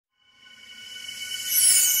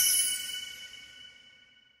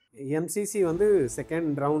MCC வந்து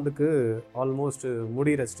second ரவுண்டுக்கு almost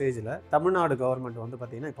முடிகிற ஸ்டேஜில் தமிழ்நாடு கவர்மெண்ட் வந்து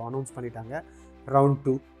பார்த்திங்கன்னா இப்போ அனௌன்ஸ் பண்ணிட்டாங்க round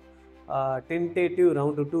 2 tentative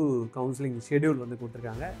round 2 counselling schedule வந்து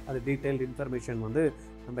கொடுத்துருக்காங்க. அது டீட்டெயில்டு இன்ஃபர்மேஷன் வந்து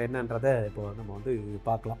நம்ம என்னன்றதை இப்போ நம்ம வந்து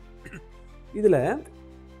பார்க்கலாம். இதில்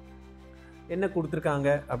என்ன கொடுத்துருக்காங்க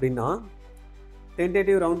அப்படின்னா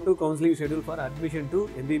tentative round 2 counselling schedule for admission to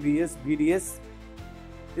MBBS BDS.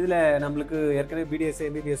 இதில் நம்மளுக்கு ஏற்கனவே BDS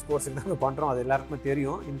MBBS கோர்ஸுக்கு தான் பண்ணுறோம், அது எல்லாருக்குமே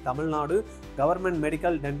தெரியும். இன் Tamil Nadu government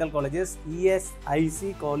medical dental colleges ESIC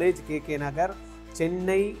college KK Nagar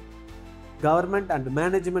Chennai government and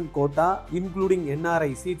management quota including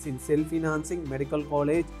NRI seeds in self financing medical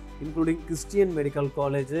college including Christian medical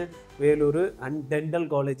college Vellore and dental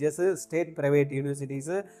colleges state private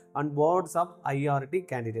universities and ports of IRT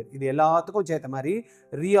candidate. இது எல்லாத்துக்கும் சேர்த்த மாதிரி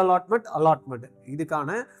reallotment allotment இதுக்கான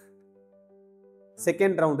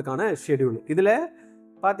second ரவுண்டுக்கான schedule. இதில்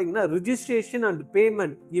பார்த்தீங்கன்னா registration and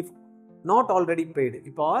payment if not already paid.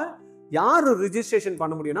 இப்போ யார் registration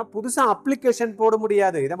பண்ண முடியும்னா புதுசாக அப்ளிகேஷன் போட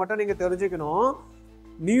முடியாது. இதை மட்டும் நீங்கள் தெரிஞ்சுக்கணும்.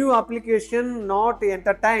 New application not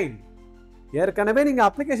entertain. ஏற்கனவே நீங்கள்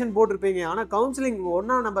அப்ளிகேஷன் போட்டிருப்பீங்க, ஆனால் கவுன்சிலிங்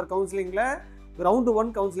 1ஆம் நம்பர் கவுன்சிலிங்கில் ரவுண்டு 1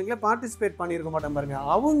 கவுன்சிலிங்கில் பார்ட்டிசிபேட் பண்ணியிருக்க மாட்டேன் பாருங்க,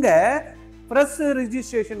 அவங்க ப்ரெஸ்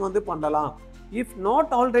ரிஜிஸ்ட்ரேஷன் வந்து பண்ணலாம். இஃப்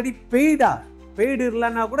நாட் ஆல்ரெடி பெய்டு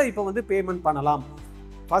இல்லைன்னா கூட இப்போ வந்து பேமெண்ட் பண்ணலாம்.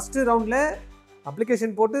 ஃபஸ்ட்டு ரவுண்டில்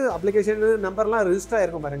அப்ளிகேஷன் போட்டு அப்ளிகேஷன் நம்பர்லாம் ரிஜிஸ்டர்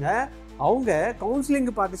ஆகிருக்கும் பாருங்க, அவங்க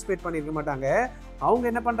கவுன்சிலிங்கு பார்ட்டிசிபேட் பண்ணியிருக்க மாட்டாங்க. அவங்க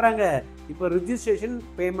என்ன பண்ணுறாங்க, இப்போ ரிஜிஸ்ட்ரேஷன்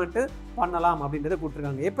பேமெண்ட்டு பண்ணலாம் அப்படின்றத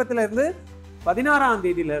கொடுத்துருக்காங்க. எப்போத்துலேருந்து 16ஆம்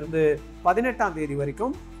தேதியிலேருந்து 18ஆம் தேதி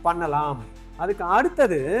வரைக்கும் பண்ணலாம். அதுக்கு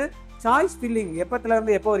அடுத்தது சாய்ஸ் ஃபில்லிங்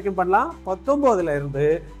எப்போத்துலேருந்து எப்போ வரைக்கும் பண்ணலாம், 19லேருந்து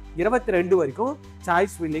 22 வரைக்கும்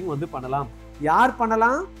சாய்ஸ் ஃபில்லிங் வந்து பண்ணலாம். யார்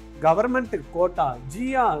பண்ணலாம், government quota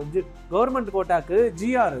government கோட்டாக்கு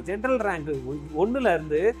GR general rank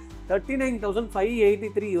 1லேருந்து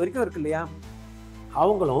 39,583 வரைக்கும் இருக்கு இல்லையா,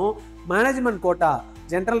 அவங்களும் management quota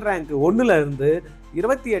general rank 1லேருந்து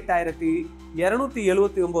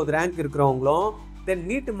 28,279 rank இருக்கிறவங்களும், தென்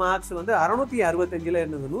நீட் மார்க்ஸ் வந்து 665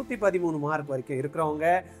 இருந்து 113 மார்க் வரைக்கும் இருக்கிறவங்க,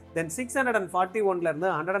 தென் 641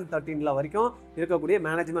 113 வரைக்கும் இருக்கக்கூடிய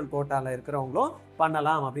மேனேஜ்மெண்ட் கோட்டாவில் இருக்கிறவங்களும்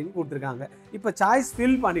பண்ணலாம் அப்படின்னு கொடுத்துருக்காங்க. இப்போ சாய்ஸ்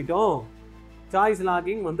ஃபில் பண்ணிட்டோம். சாய்ஸ்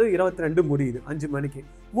லாகிங் வந்து 22 முடியுது, 5 மணிக்கு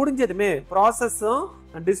முடிஞ்சதுமே ப்ராசஸும்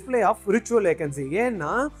டிஸ்பிளே ஆஃப் விர்ச்சுவல் வேகன்சி.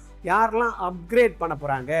 ஏன்னா யாரெல்லாம் அப்கிரேட் பண்ண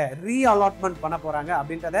போகிறாங்க, ரீஅலாட்மெண்ட் பண்ண போகிறாங்க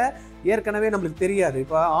அப்படின்றத ஏற்கனவே நம்மளுக்கு தெரியாது.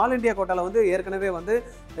 இப்போ ஆல் இண்டியா கோட்டாவில் வந்து ஏற்கனவே வந்து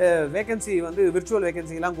வேகன்சி வந்து விர்ச்சுவல்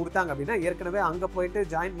வேகன்சிலாம் கொடுத்தாங்க அப்படின்னா ஏற்கனவே அங்கே போயிட்டு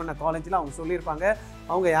ஜாயின் பண்ண காலேஜில் அவங்க சொல்லியிருப்பாங்க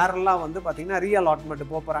அவங்க யாரெல்லாம் வந்து பார்த்திங்கன்னா ரீஅலாட்மெண்ட்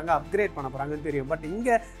போக போகிறாங்க, அப்கிரேட் பண்ண போகிறாங்கன்னு தெரியும். பட்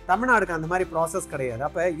இங்கே தமிழ்நாடுக்கு அந்த மாதிரி ப்ராசஸ் கிடையாது.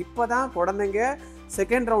 அப்போ இப்போ தான் குழந்தைங்க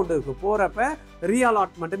செகண்ட் ரவுண்டுக்கு போகிறப்ப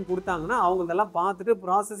ரீஅலாட்மெண்ட்டுன்னு கொடுத்தாங்கன்னா அவங்க இதெல்லாம் பார்த்துட்டு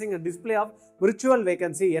processing and display of virtual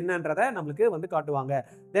vacancy என்னன்றதை நம்மளுக்கு வந்து காட்டுவாங்க.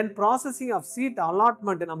 தென் ப்ராசஸிங் ஆஃப் சீட்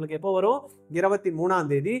அலாட்மெண்ட் நம்மளுக்கு எப்போ வரும், 23ஆம்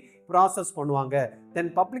தேதி ப்ராசஸ் பண்ணுவாங்க.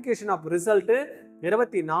 தென் பப்ளிகேஷன் ஆஃப் ரிசல்ட்டு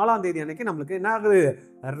 24ஆம் தேதி அன்னைக்கு நம்மளுக்கு என்ன ஆகுது,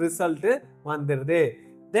 ரிசல்ட்டு வந்துடுது.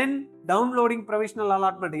 தென் டவுன்லோடிங் ப்ரொவிஷனல்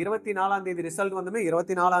அலாட்மெண்ட் 24ஆம் தேதி ரிசல்ட் வந்துமே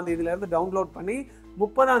 24ஆம் தேதியிலேருந்து டவுன்லோட் பண்ணி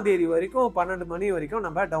 30ஆம் தேதி வரைக்கும் 12 மணி வரைக்கும்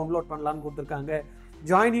நம்ம டவுன்லோட் பண்ணலான்னு கொடுத்துருக்காங்க.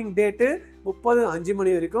 ஜாயினிங் டேட்டு 30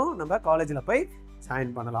 மணி வரைக்கும் நம்ம காலேஜில் போய்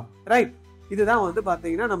ஜாயின் பண்ணலாம். ரைட், இதுதான் வந்து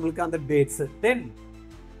பார்த்தீங்கன்னா நம்மளுக்கு அந்த டேட்ஸு. தென்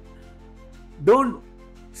டோன்ட்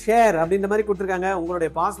ஷேர் அப்படின்ற மாதிரி கொடுத்துருக்காங்க. உங்களுடைய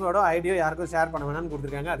பாஸ்வேர்டோ ஐடியோ யாருக்கும் ஷேர் பண்ண வேணாம்னு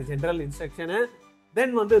கொடுத்துருக்காங்க. அது ஜென்ரல் இன்ஸ்ட்ரக்ஷனு.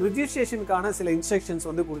 தென் வந்து ரிஜிஸ்ட்ரேஷனுக்கான சில இன்ஸ்ட்ரக்ஷன்ஸ்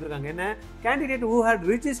வந்து கொடுத்துருக்காங்க. என்ன, candidate who had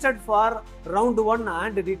registered for round 1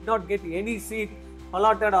 and did not get any seat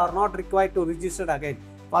allotted are not required to register again.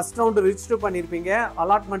 First round register பண்ணியிருப்பீங்க,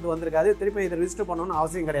 அலாட்மெண்ட் வந்திருக்காது, திருப்பி இதை ரிஜிஸ்டர் பண்ணணும்னு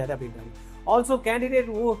அவசியம் கிடையாது அப்படின்றாங்க. Also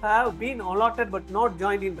candidate who have been allotted but not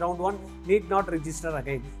joined in round 1 need not register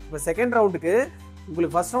again. இப்போ second ரவுண்டுக்கு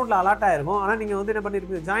உங்களுக்கு ஃபர்ஸ்ட் ரவுண்டில் அலாட் ஆயிருக்கும், ஆனால் நீங்கள் வந்து என்ன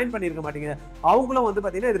பண்ணியிருப்பீங்க, ஜாயின் பண்ணியிருக்க மாட்டீங்க. அவங்களும் வந்து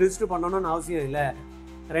பார்த்தீங்கன்னா இது ரிஜிஸ்டர் பண்ணணும்னு அவசியம் இல்லை.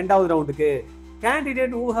 ரெண்டாவது ரவுண்டுக்கு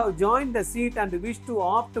candidate who have joined the seat and wish to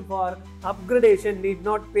opt for upgradation need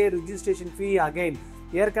not pay registration fee again.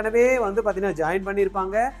 ஏற்கனவே வந்து பார்த்தீங்கன்னா ஜாயின்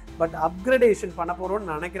பண்ணியிருப்பாங்க, பட் அப்கிரேடேஷன் பண்ண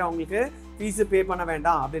போகிறோம்னு நினைக்கிறவங்களுக்கு ஃபீஸு பே பண்ண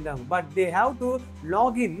வேண்டாம் அப்படின்றாங்க. But they have to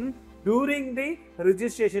login during the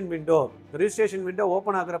registration window. Registration window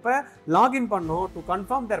open ஆகுறப்ப login பண்ணணும் டு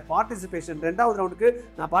கன்ஃபார்ம் தர் பார்ட்டிசிபேஷன். ரெண்டாவது ரவுண்டுக்கு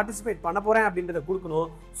நான் பார்ட்டிசிபேட் பண்ண போகிறேன் அப்படின்றத கொடுக்கணும்.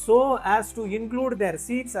 So as to include there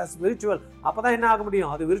seeds as virtual. அப்போ தான் என்ன ஆக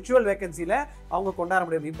முடியும், அது விர்ச்சுவல் வேகன்சியில் அவங்க கொண்டாட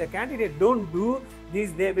முடியும். If the candidate don't do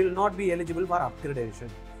this they will not be eligible for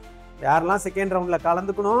upgradation. யாரெல்லாம் செகண்ட் ரவுண்டில்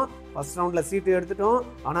கலந்துக்கணும், ஃபர்ஸ்ட் ரவுண்டில் சீட்டு எடுத்துட்டோம்,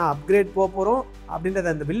 ஆனால் அப்கிரேட் போக போகிறோம் அப்படின்றத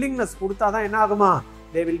அந்த வில்லிங்னஸ் கொடுத்தா தான் என்ன ஆகுமா,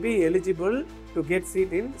 they will be eligible to get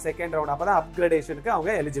seat in second round. அப்பதான் அப்கிரேடேஷனுக்கு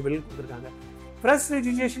அவங்க எலிஜிபிள் கொடுத்துருக்காங்க. Fresh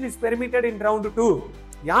registration is permitted in round 2.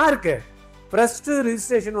 யாருக்கு, first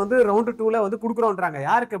registration வந்து round 2ல வந்து குடுக்குறோம்ன்றாங்க.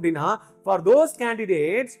 யாருக்கு அப்படின்னா for those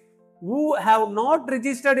candidates who have not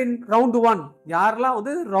registered in round 1. யாரெல்லாம்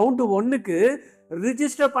வந்து round 1க்கு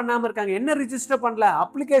ரிஜிஸ்டர் பண்ணாம இருக்காங்க. என்ன ரிஜிஸ்டர் பண்ணல,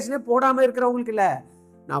 அப்ளிகேஷனே போடாம இருக்கிறவங்களுக்கு இல்ல.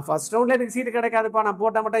 நான் ஃபர்ஸ்ட் ரவுண்ட்ல எனக்கு சீட் கிடைக்காதுப்பா, நான்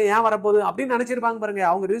போட்ட மட்டும் ஏன் வரப்போகுது அப்படின்னு நினைச்சிருப்பாங்க பாருங்க.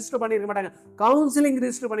 அவங்க ரிஜிஸ்டர் பண்ணிருக்க மாட்டாங்க, கவுன்சிலிங்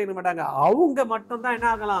ரிஜிஸ்டர் பண்ணிருக்க மாட்டாங்க. அவங்க மட்டும் தான் என்ன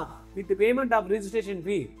ஆகலாம், with payment of registration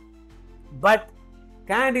fee. But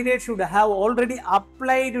candidates should have already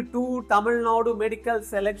applied to Tamil Nadu Medical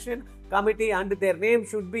Selection Committee and their name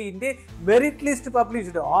should be in the merit list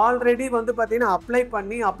published. Already வந்து பார்த்தீங்கன்னா அப்ளை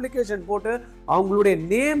பண்ணி அப்ளிகேஷன் போட்டு அவங்களுடைய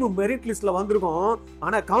நேம் மெரிட் லிஸ்ட்ல வந்திருக்கும்.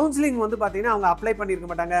 ஆனால் counselling வந்து பார்த்தீங்கன்னா அவங்க அப்ளை பண்ணியிருக்க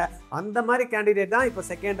மாட்டாங்க. அந்த மாதிரி கேண்டிடேட் தான் இப்போ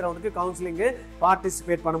செகண்ட் ரவுண்டுக்கு கவுன்சிலிங்கு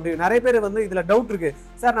பார்ட்டிசிபேட் பண்ண முடியும். நிறைய பேர் வந்து இதில் டவுட் இருக்கு,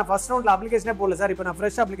 சார் நான் ஃபர்ஸ்ட் ரவுண்டில் அப்ளிகேஷனே போடல சார், இப்போ நான்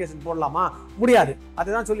ஃப்ரெஷ் அப்ளிகேஷன் போடலாமா? முடியாது.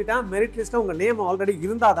 அதுதான் சொல்லிட்டேன், மெரிட் லிஸ்ட்டில் உங்கள் நேம் ஆல்ரெடி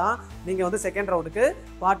இருந்தால் தான் நீங்கள் வந்து செகண்ட் ரவுண்டுக்கு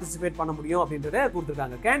பார்ட்டிசிபேட் பண்ண முடியும் அப்படின்றத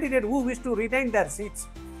கொடுத்துருக்காங்க. Candidate who wish to retain their seats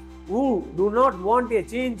who do not want a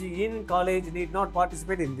change in college need not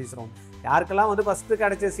participate in this round. யாருக்கெல்லாம் வந்து ஃபர்ஸ்ட்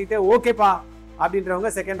கிடைச்ச சீட்டே ஓகேப்பா அப்படின்றவங்க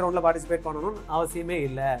செகண்ட் ரவுண்ட்ல பார்ட்டிசிபேட் பண்ணணும்னு அவசியமே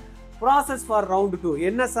இல்லை. ப்ராசஸ் ஃபார் ரவுண்ட் 2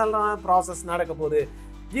 என்ன சொல்லலாம், ப்ராசஸ் நடக்க போகுது.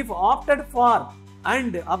 If opted for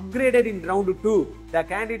and upgraded in round 2, the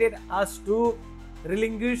candidate has to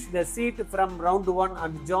relinquish the seat from round 1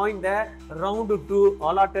 and join the round 2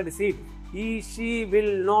 allotted seat. She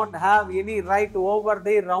will not have any right over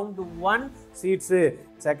the round 1 seats.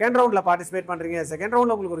 Second ரவுண்ட்ல participate பண்றீங்க, second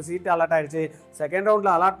ரவுண்ட்ல உங்களுக்கு ஒரு seat allot ஆயிடுச்சு, second ரவுண்ட்ல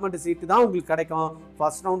allotment சீட்டு தான் உங்களுக்கு கிடைக்கும்,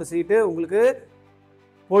 ஃபர்ஸ்ட் ரவுண்ட் சீட்டு உங்களுக்கு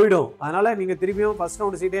போயிடும். அதனால நீங்க திரும்பியும் ஃபர்ஸ்ட்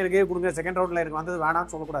ரவுண்ட் சீட்டே எனக்கே கொடுங்க, செகண்ட் ரவுண்ட்ல எனக்கு வந்தது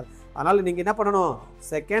வேணாம்னு சொல்லக்கூடாது. அதனால நீங்க என்ன பண்ணணும்,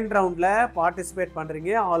 செகண்ட் ரவுண்ட்ல பார்ட்டிசிபேட்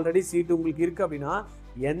பண்றீங்க, ஆல்ரெடி சீட்டு உங்களுக்கு இருக்கு அப்படின்னா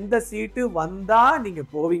எந்த சீட்டு வந்தா நீங்க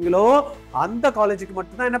போவீங்களோ அந்த காலேஜுக்கு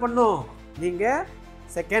மட்டும்தான் என்ன பண்ணணும், நீங்க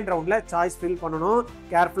செகண்ட் ரவுண்ட்ல சாய்ஸ் ஃபில் பண்ணணும்.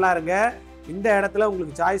 கேர்ஃபுல்லா இருங்க. இந்த இடத்துல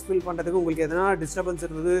உங்களுக்கு சாய்ஸ் ஃபில் பண்ணுறதுக்கு உங்களுக்கு எதனா டிஸ்டர்பன்ஸ்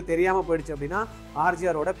இருந்தது, தெரியாமல் போயிடுச்சு அப்படின்னா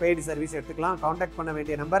ஆர்ஜிஆரோட பெய்டு சர்வீஸ் எடுத்துக்கலாம். காண்டாக்ட் பண்ண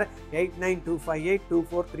வேண்டிய நம்பர்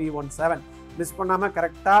 8925824317. மிஸ் பண்ணாமல்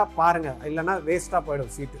கரெக்டாக பாருங்கள், இல்லைன்னா வேஸ்ட்டாக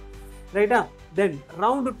போயிடும் சீட்டு. ரைட்டா? தென்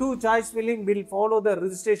round 2 choice filling will follow the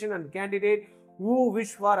registration and candidate who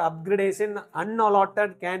wish for upgradation,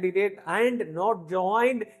 unallotted candidate and not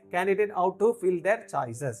joined candidate how to fill their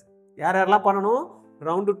choices. யாரெல்லாம் பண்ணணும்,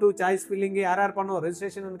 round 2 சாய்ஸ் ஃபில்லிங் யார் பண்ணணும்,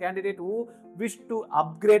 registration and candidate who wish to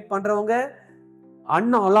upgrade பண்றவங்க,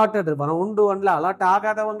 unallotted round 1ல allot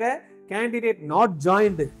ஆகாதவங்க, candidate not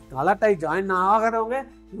joined allot ஆகி join ஆகாதவங்க,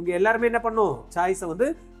 இவங்க எல்லாருமே என்ன பண்ணணும், சாய்ஸை வந்து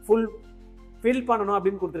ஃபுல் ஃபில் பண்ணணும்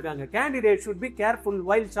அப்படின்னு கொடுத்துருக்காங்க. Candidate should be careful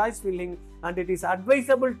while choice filling and it is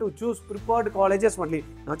advisable to choose preferred colleges only.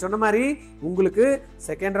 நான் சொன்ன மாதிரி உங்களுக்கு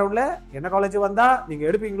செகண்ட் ரவுண்ட்ல என்ன காலேஜ் வந்தா நீங்க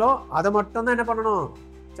எடுப்பீங்களோ அதை மட்டும் தான் என்ன பண்ணணும்,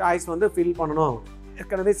 சாய்ஸ் வந்து ஃபில் பண்ணணும்.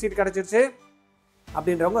 ஏற்கனவே சீட் கிடைச்சிருச்சு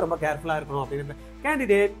அப்படின்றவங்க ரொம்ப கேர்ஃபுல்லா இருக்கணும் அப்படின்னு.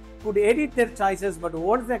 Candidate could edit their choices but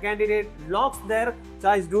once the candidate locks their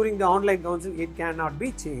choice during the online counseling it cannot be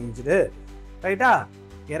changed. ரைட்டா?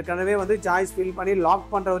 ஏற்கனவே வந்து சாய்ஸ் ஃபில் பண்ணி லாக்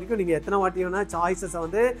பண்ற வரைக்கும் நீங்க எத்தனை வாட்டி வேணா சாய்ஸஸை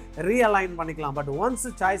வந்து ரீஅலைன் பண்ணிக்கலாம். பட் ஒன்ஸ்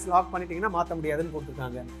சாய்ஸ் லாக் பண்ணிட்டீங்கன்னா மாற்ற முடியாதுன்னு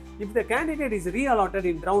கொடுத்துருக்காங்க. If the candidate is ரீஅலாட்டட்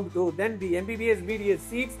in round 2 then the MBBS BDS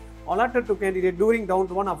seats allotted to candidate during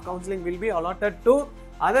round 1 of counseling will be allotted to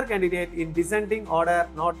other candidate in descending order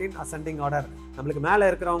not in ascending order. நம்மளுக்கு மேலே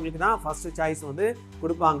இருக்கிறவங்களுக்கு தான் first choice வந்து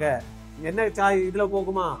கொடுப்பாங்க. என்ன choice இதுல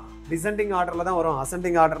போகுமா, descending ஆர்டர்ல தான் வரும்,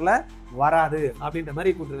 அசெண்டிங் ஆர்டர்ல வராது அப்படின்ற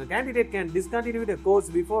மாதிரி கொடுத்துருங்க. Candidate can discontinue the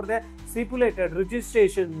course before the stipulated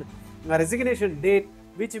resignation date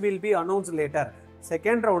which will be announced later.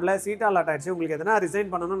 Second ரவுண்ட்ல சீட் அலாட் ஆயிடுச்சு, உங்களுக்கு எதனா ரிசைன்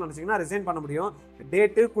பண்ணணும்னு நினைச்சீங்கன்னா ரிசைன் பண்ண முடியும்,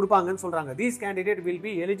 டேட்டு கொடுப்பாங்கன்னு சொல்றாங்க. These candidate will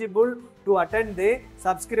be eligible to attend the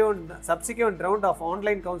subsequent round of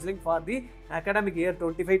online counseling for the academic year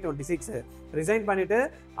 25-26. Resign பண்ணிட்டு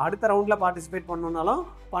அடுத்த ரவுண்ட்ல பார்ட்டிசிபேட் பண்ணணும்னாலும்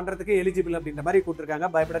பண்றதுக்கு எலிஜிபிள் அப்படின்ற மாதிரி கொடுத்துருக்காங்க.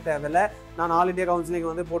 பயப்பட தேவையில்லை. நான் ஆல் இந்தியா கவுன்சிலிங்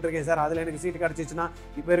வந்து போட்டிருக்கேன் சார், அதுல எனக்கு சீட் கிடைச்சிச்சுன்னா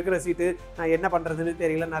இப்போ இருக்கிற சீட்டு நான் என்ன பண்றதுன்னு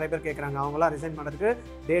தெரியல நிறைய பேர் கேட்குறாங்க. அவங்களாம் ரிசைன் பண்றதுக்கு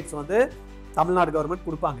டேட்ஸ் வந்து தமிழ்நாடு கவர்மெண்ட்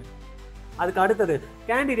கொடுப்பாங்க. அதுக்கு அடுத்தது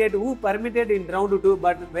candidate who permitted in round 2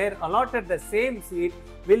 but were allotted the same seat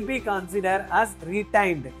will be considered as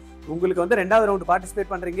retained. உங்களுக்கு வந்து ரெண்டாவது ரவுண்ட்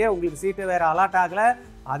பார்ட்டிசிபேட் பண்றீங்க, உங்களுக்கு சீட்டு வேற அலாட் ஆகல,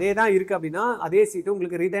 அதே தான் இருக்கு அப்படின்னா அதே சீட்டு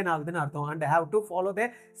உங்களுக்கு ரிட்டைன் ஆகுதுன்னு அர்த்தம். and have to follow the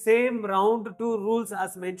same round 2 rules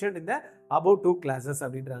as mentioned in the above 2 classes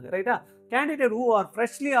அப்படின்றாங்க. ரைட்டா? Candidate who are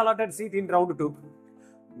freshly allotted seat in round 2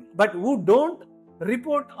 but who don't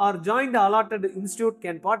report or join the allotted institute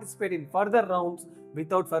can participate in further rounds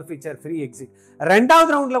without forfeiture, free exit.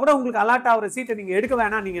 ரெண்டாவது ரவுண்ட்ல கூட உங்களுக்கு allot ஆகிற சீட்டை நீங்க எடுக்க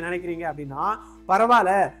வேணாம் நீங்க நினைக்கிறீங்க அப்படின்னா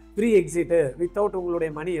பரவாயில்ல, ஃப்ரீ எக்ஸிட் வித்தவுட் உங்களுடைய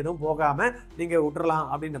மணி எதுவும் போகாம நீங்க விட்டுறலாம்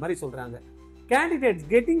அப்படின்ற மாதிரி சொல்றாங்க. Candidates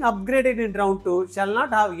getting upgraded in round 2 shall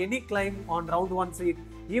not have any claim on round 1 seat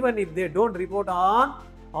even if they don't report on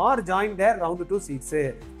or join their round 2 seats.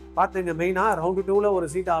 பார்த்துங்க மெயினாக ரவுண்டு 2ல் ஒரு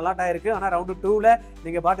சீட் அலாட் ஆயிருக்கு. ஆனால் ரவுண்டு 2ல்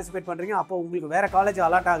நீங்கள் பார்ட்டிசிபேட் பண்ணுறீங்க. அப்போ உங்களுக்கு வேறு காலேஜ்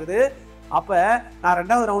அலாட் ஆகுது. அப்போ நான்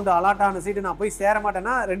 2வது ரவுண்டு அலாட் ஆன சீட்டு நான் போய் சேர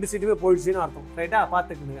மாட்டேன்னா 2 சீட்டுமே போயிடுச்சுன்னு அர்த்தம். ரைட்டாக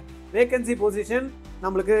பார்த்துக்குங்க. வேகன்சி பொசிஷன்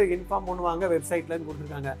நம்மளுக்கு இன்ஃபார்ம் பண்ணுவாங்க, வெப்சைட்லன்னு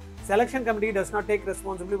கொடுத்துருக்காங்க. Selection committee does not take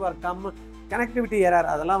responsibility for connectivity error,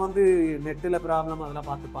 அதெல்லாம் வந்து நெட்டில் ப்ராப்ளம், அதெல்லாம்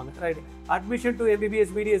பார்த்துப்பாங்க. Right. Admission to MBBS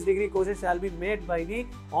BDS degree courses shall be made by the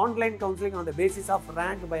online counselling on the basis of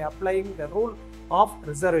rank by அப்ளைங் the rule of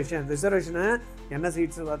reservation. Reservation என்ன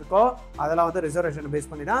seeds இருக்கோ அதெல்லாம் வந்து ரிசர்வேஷனை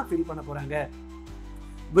base பண்ணி தான் ஃபில் பண்ண போகிறாங்க.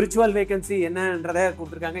 விர்ச்சுவல் வேகன்சி என்னன்றதை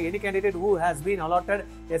கொடுத்துருக்காங்க. Any candidate who has been allotted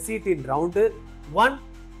a seat in round 1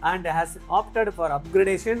 and has opted for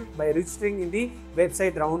upgradation by registering in the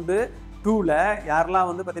website round 2ல யாரெல்லாம்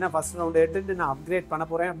வந்து பார்த்தீங்கன்னா ஃபர்ஸ்ட் ரவுண்டு எடுத்துட்டு நான் அப்கிரேட் பண்ண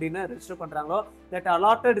போகிறேன் அப்படின்னு ரெஜிஸ்டர் பண்ணுறாங்களோ that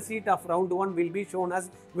allotted seat of round 1 will be shown as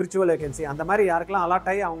virtual vacancy. அந்த மாதிரி யாருக்கெல்லாம் அலாட்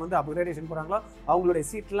ஆகி அவங்க வந்து அப்கிரேடேஷன் போகிறாங்களோ அவங்களுடைய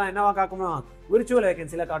சீட்லாம் என்னவா காட்டுமா, விர்ச்சுவல்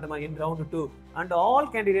வேகன்சியில் காட்டுமா in round 2. And all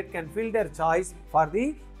candidate can fill their choice for the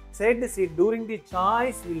said seat during the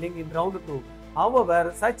choice filling in round 2. However,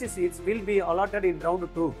 such seats will be allotted in round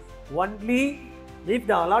 2 only if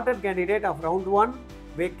the allotted candidate of round 1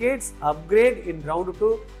 vacates upgrade in round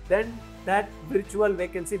 2, then that virtual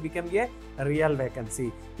vacancy become a real vacancy.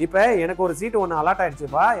 இப்போ எனக்கு ஒரு seat ஒன்று allot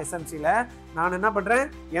ஆயிடுச்சுப்பா SMCல, நான் என்ன பண்ணுறேன்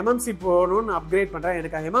MMC போகணும்னு upgrade பண்ணுறேன்.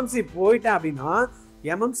 எனக்கு MMC போயிட்டேன் அப்படின்னா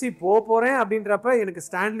MMC போகிறேன் அப்படின்றப்ப எனக்கு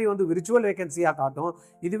ஸ்டான்லி வந்து விர்ச்சுவல் வேகன்சியாக காட்டும்.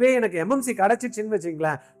 இதுவே எனக்கு MMC கிடச்சிச்சின்னு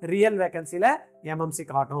வச்சுங்களேன் ரியல் வேகன்சியில் MMC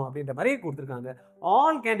காட்டும் அப்படின்ற மாதிரி கொடுத்துருக்காங்க.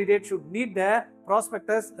 All candidate should read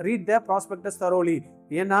the prospectus தரோலி.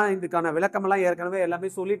 ஏன்னா இதுக்கான விளக்கமெல்லாம் ஏற்கனவே எல்லாமே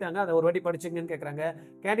சொல்லிட்டாங்க, அதை ஒரு வாட்டி படிச்சுங்கன்னு கேட்குறாங்க.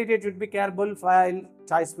 Candidate should be careful file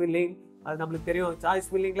choice filling. அது நம்மளுக்கு தெரியும். Choice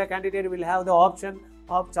ஃபில்லிங்கில் candidate will have the option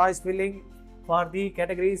of choice filling for the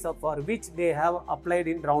categories for which they have applied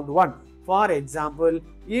in round 1. For example,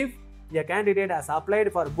 if a candidate has applied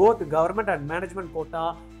for both government and management quota,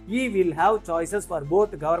 he will have choices for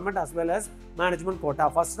both government as well as management quota.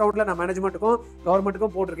 First roundல நான் மேனேஜ்மெண்ட்டுக்கும்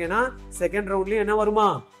கவர்மெண்ட்டுக்கும் போட்டிருக்கேன்னா second ரவுண்ட்லயும் என்ன வருமா,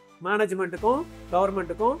 மேனேஜ்மெண்ட்டுக்கும்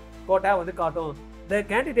கவர்மெண்ட்டுக்கும் quota வந்து காட்டும். The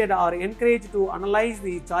candidate are encouraged to analyze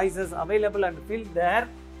the choices available and fill their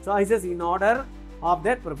choices in order of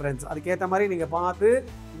their preference. அதுக்கேற்ற மாதிரி நீங்கள் பார்த்து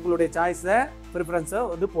உங்களுடைய சாய்ஸை ப்ரிஃபரன்ஸை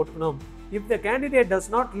வந்து போட்டுக்கணும். If the candidate does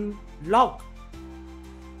not lock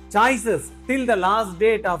choices till the last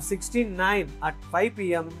date of 16/9 at 5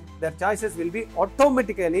 PM, their choices will be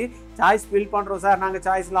automatically choice fill பண்ணுறோம் sir, நாங்கள்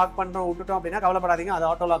choice lock பண்ணுறோம் விட்டுட்டோம் அப்படின்னா கவலைப்படாதீங்க, அது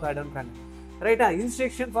ஆட்டோ லாக் ஆகிடும்ன்றாங்க. ரைட்டா.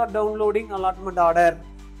 Instruction for downloading allotment order.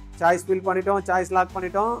 Choice fill பண்ணிட்டோம், choice lock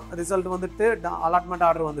பண்ணிட்டோம், ரிசல்ட் வந்துட்டு அலாட்மெண்ட்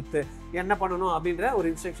ஆர்டர் வந்துட்டு என்ன பண்ணணும் அப்படின்ற ஒரு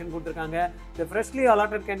இன்ஸ்ட்ரக்ஷன் கொடுத்துருக்காங்க. The freshly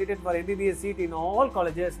allotted candidate for MBBS seat in all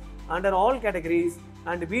colleges under all categories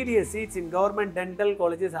and BDS seats in government dental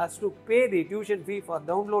colleges has to pay the tuition fee for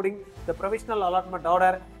downloading the provisional allotment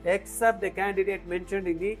order except the candidate mentioned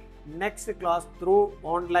in the next class through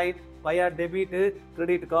online via debit,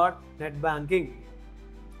 credit card, net banking.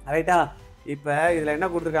 ரைட்டா. இப்போ இதில் என்ன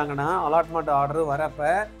கொடுத்துருக்காங்கன்னா allotment order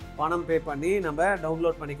வரப்போ பணம் பே பண்ணி நம்ம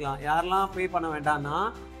download பண்ணிக்கலாம். யாரெல்லாம் பே பண்ண வேண்டாம்னா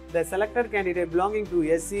the selected candidate belonging to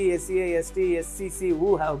SC, SCA, ST, SCC who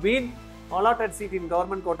have been allotted seat in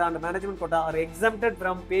government quota and management quota are exempted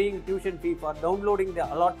from paying tuition fee for downloading the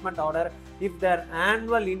allotment order if their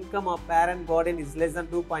annual income of parent guardian is less than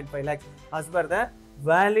 2.5 lakhs as per the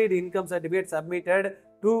valid income certificate submitted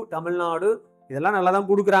to Tamil Nadu. இதெல்லாம் நல்லா தான்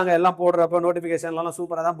கொடுக்குறாங்க. எல்லாம் போடுறப்ப நோட்டிஃபிகேஷன்லாம்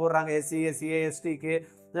சூப்பராக தான் போடுறாங்க. SC, SCA, STக்கு,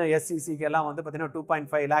 SCCக்கு எல்லாம் வந்து பார்த்தீங்கன்னா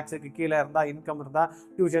 2.5 lakhsக்கு கீழே இருந்தால் இன்கம் இருந்தால்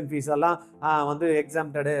டியூஷன் ஃபீஸ் எல்லாம் வந்து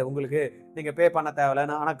எக்ஸாம்டடு, உங்களுக்கு நீங்கள் பே பண்ண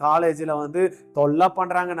தேவையில்லைன்னு. ஆனால் காலேஜில் வந்து தொல்லை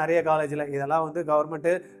பண்ணுறாங்க நிறைய காலேஜில். இதெல்லாம் வந்து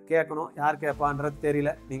கவர்மெண்ட்டு கேட்கணும். யார் கேட்பான்றது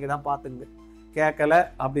தெரியல, நீங்கள் தான் பார்த்துங்க. கேட்கலை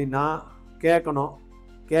அப்படின்னா கேட்கணும்,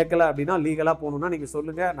 கேட்கல அப்படின்னா லீகலாக போகணுன்னா நீங்கள்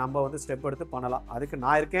சொல்லுங்கள், நம்ம வந்து ஸ்டெப் எடுத்து பண்ணலாம். அதுக்கு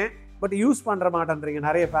நான் இருக்கேன். பட் யூஸ் பண்ணுற மாட்டேன்றீங்க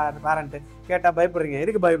நிறைய பேரண்ட்டு. கேட்டால் பயப்படுறீங்க.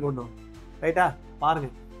 எதுக்கு பயப்படணும்? ரைட்டா.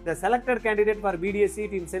 பாருங்கள். The selected candidate for BDS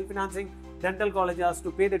seat in self-financing dental college has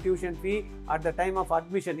to pay the tuition fee at the time of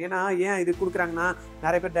admission. ஏன்னா ஏன் இது கொடுக்குறாங்கன்னா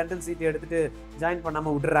நிறைய பேர் டென்டல் சீட் எடுத்துகிட்டு ஜாயின்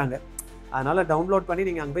பண்ணாமல் விட்டுறாங்க. அதனால் டவுன்லோட் பண்ணி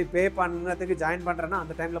நீங்கள் அங்கே போய் பே பண்ணுறதுக்கு ஜாயின் பண்ணுறேன்னா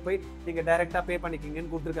அந்த டைமில் போய் நீங்கள் டைரெக்டாக பே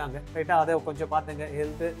பண்ணிக்கிங்கன்னு கொடுத்துருக்காங்க. ரைட்டாக அதை கொஞ்சம் பார்த்துங்க.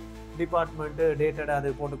 ஹெல்த்து டிபார்ட்மெண்ட்டு டேட்டட்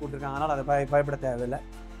அது போட்டு கொடுத்துருக்காங்க. அதனால் அதை பயப்பட தேவையில்லை.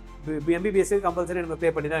 MBBS கம்பல்சரி நம்ம பே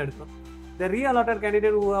பண்ணி தான் எடுக்கணும். The re-allotted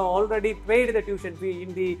candidate who have already paid the tuition fee in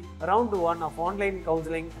the round 1 of online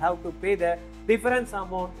counselling have to pay the difference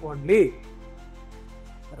amount only.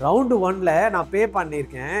 Round 1ல் நான் பே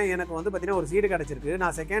பண்ணியிருக்கேன், எனக்கு வந்து பார்த்தீங்கன்னா ஒரு சீட்டு கிடச்சிருக்கு,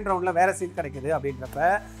 நான் செகண்ட் ரவுண்டில் வேறு சீட் கிடைக்குது அப்படின்றப்ப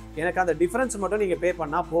எனக்கு அந்த டிஃப்ரென்ஸ் மட்டும் நீங்கள் பே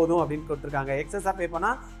பண்ணால் போதும் அப்படின்னு கொடுத்துருக்காங்க. எக்ஸஸாக பே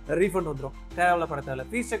பண்ணால் ரீஃபண்ட் வந்துடும், தேவைப்பட தேவையில்ல.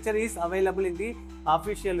 Fees structure is available in the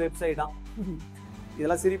official website தான்.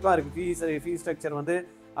 இதெல்லாம் சிரிப்பாக இருக்குது. ஃபீஸ் ஸ்ட்ரக்சர் வந்து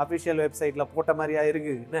அஃபிஷியல் வெப்சைட்டில் போட்ட மாதிரியா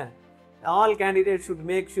இருக்குது. என்ன, all candidates should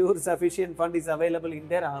make sure sufficient fund is available in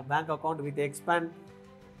their bank account with expand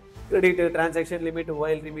credit transaction limit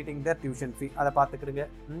while remitting their tuition fee. அதை பார்த்துக்கிடுங்க.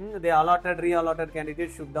 The re-allotted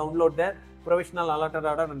candidates should download their provisional allotted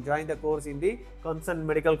order and join the course in the concerned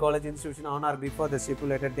medical college institution on or before the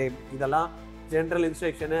stipulated date. இதெல்லாம் general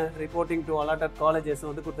instruction, reporting to allotted colleges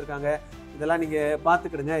வந்து கொடுத்துருக்காங்க. இதெல்லாம் நீங்கள்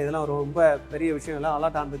பார்த்துக்கிடுங்க. இதெல்லாம் ரொம்ப பெரிய விஷயம் இல்லை.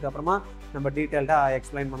 அலாட் ஆனதுக்கு அப்புறமா நம்ம டீட்டெயில்டாக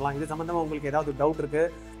எக்ஸ்பிளைன் பண்ணலாம். இது சம்மந்தமாக உங்களுக்கு ஏதாவது டவுட் இருக்குது,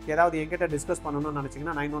 ஏதாவது எங்கிட்ட டிஸ்கஸ் பண்ணணும்னு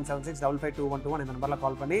நினச்சிங்கன்னா 9176552121 இந்த நம்பரில்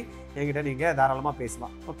கால் பண்ணி என்கிட்ட நீங்கள் தாராளமாக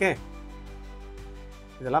பேசலாம். ஓகே,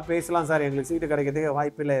 இதெல்லாம் பேசலாம் சார், எங்களுக்கு சீட்டு கிடைக்கிறதுக்கு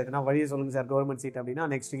வாய்ப்பு இல்லை, எதனா வழியை சொல்லுங்கள் சார் கவர்மெண்ட் சீட் அப்படின்னா,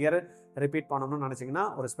 நெக்ஸ்ட் இயர் ரிப்பீட் பண்ணணும்னு நினச்சிங்கன்னா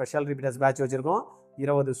ஒரு ஸ்பெஷல் ரிப்பீட்டர்ஸ் பேட்ச் வச்சுருக்கோம்.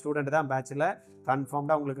 20 ஸ்டூடெண்ட் தான் பேட்சில்.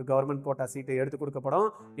 கன்ஃபார்ம்டாக உங்களுக்கு கவர்மெண்ட் கோட்டா சீட்டு எடுத்து கொடுக்கப்படும்.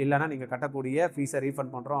 இல்லைனா நீங்கள் கட்டக்கூடிய ஃபீஸை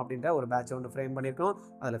ரீஃபண்ட் பண்ணுறோம் அப்படின்ற ஒரு பேட்ச் ஒன்று ஃப்ரேம் பண்ணியிருக்கோம்.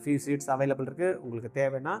 அதில் ஃபீஸ் சீட்ஸ் அவைலபிள் இருக்குது. உங்களுக்கு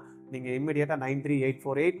தேவைன்னா நீங்கள் இம்மிடியேட்டாக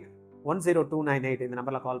 9384810298 இந்த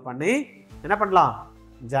நம்பரில் கால் பண்ணி என்ன பண்ணலாம்,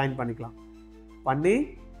 ஜாயின் பண்ணிக்கலாம். பண்ணி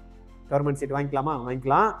கவர்மெண்ட் சீட்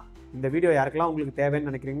வாங்கிக்கலாம். இந்த வீடியோ யாருக்கெல்லாம் உங்களுக்கு தேவைன்னு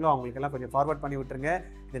நினைக்கிறீங்களோ அவங்களுக்கெல்லாம் கொஞ்சம் ஃபார்வர்ட் பண்ணி விட்டுருங்க.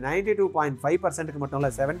 இது 92.5%க்கு மட்டும்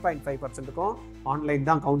இல்லை, 7.5%க்கும் ஆன்லைன்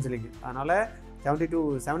தான் கவுன்சிலிங். அதனால்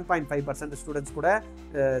 7.5% ஸ்டூடெண்ட்ஸ் கூட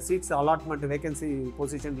seeds allotment vacancy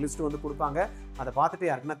position list வந்து கொடுப்பாங்க. அதை பார்த்துட்டு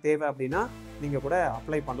யாருக்குன்னா தேவை அப்படின்னா நீங்கள் கூட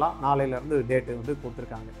அப்ளை பண்ணலாம். நாளையிலேருந்து டேட்டு வந்து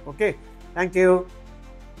கொடுத்துருக்காங்க. Okay, thank you.